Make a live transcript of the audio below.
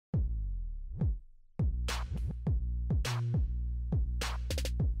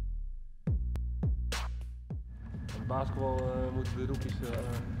basketbal moeten de rookies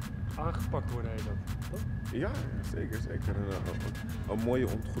aangepakt worden, heet dat, toch? Ja, zeker. Een mooie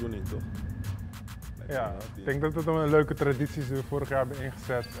ontgroening, toch? Ja, ik denk dat het een leuke traditie is die we vorig jaar hebben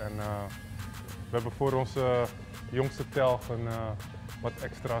ingezet. En we hebben voor onze jongste telg wat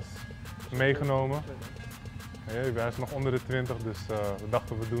extra's meegenomen. Hij is nog onder de 20, dus we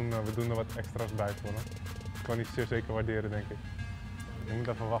dachten we doen er wat extra's bij voor hem. Dat kan hij zeer zeker waarderen, denk ik. Je moet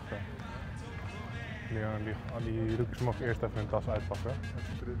even wachten. Die rookies mogen eerst even hun tas uitpakken.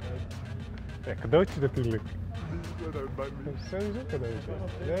 Ja, cadeautje natuurlijk. Sowieso cadeautje.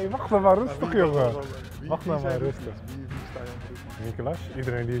 Nee, wacht nou maar rustig, jongen. Wacht nou maar rustig. Wie sta je aan de Nicolas,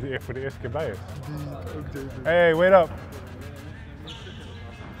 iedereen die er voor de eerste keer bij is. Hey, wait up.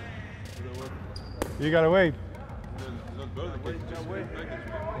 You gotta wait.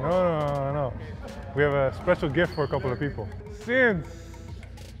 No. We have a special gift for a couple of people.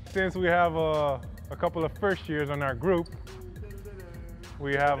 Since we have a couple of first years on our group,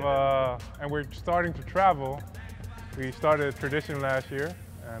 we have, and we're starting to travel. We started a tradition last year,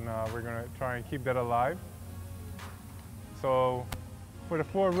 and we're gonna try and keep that alive. So, for the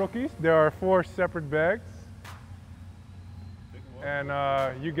 4 rookies, there are 4 separate bags. And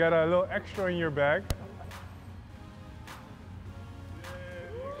you get a little extra in your bag.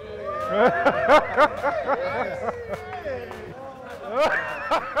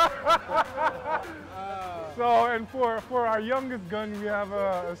 So, and for our youngest gun, we have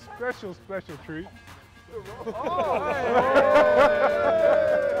a special treat.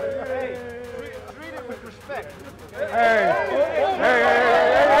 Hey, treat it with respect. Hey.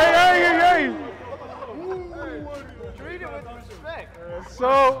 Treat it with respect.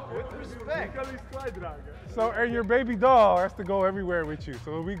 So, and your baby doll has to go everywhere with you.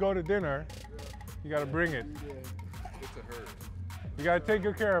 So when we go to dinner, you gotta bring it. It's a herd. You gotta take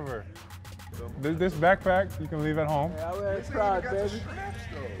good care of her. This backpack you can leave at home. Yeah, I wear a strap, baby.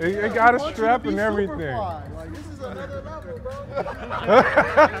 It got a strap and everything. Like, this is another level, bro.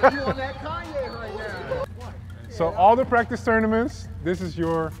 You on that Kanye right now. So all the practice tournaments, this is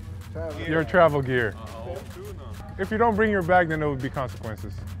your travel gear. If you don't bring your bag, then there would be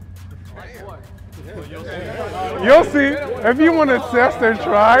consequences. You'll see. If you want to test and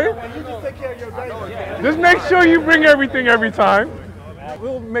try, just make sure you bring everything every time.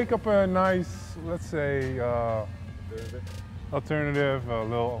 We'll make up a nice, let's say, alternative, a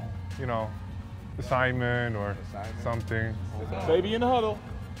little, assignment or something. Baby in the huddle.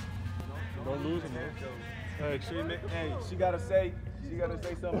 Don't lose him, man. Hey, she gotta say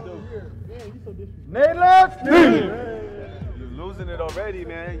something too. Nederlands! You're losing it already,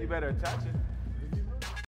 man. You better attach it.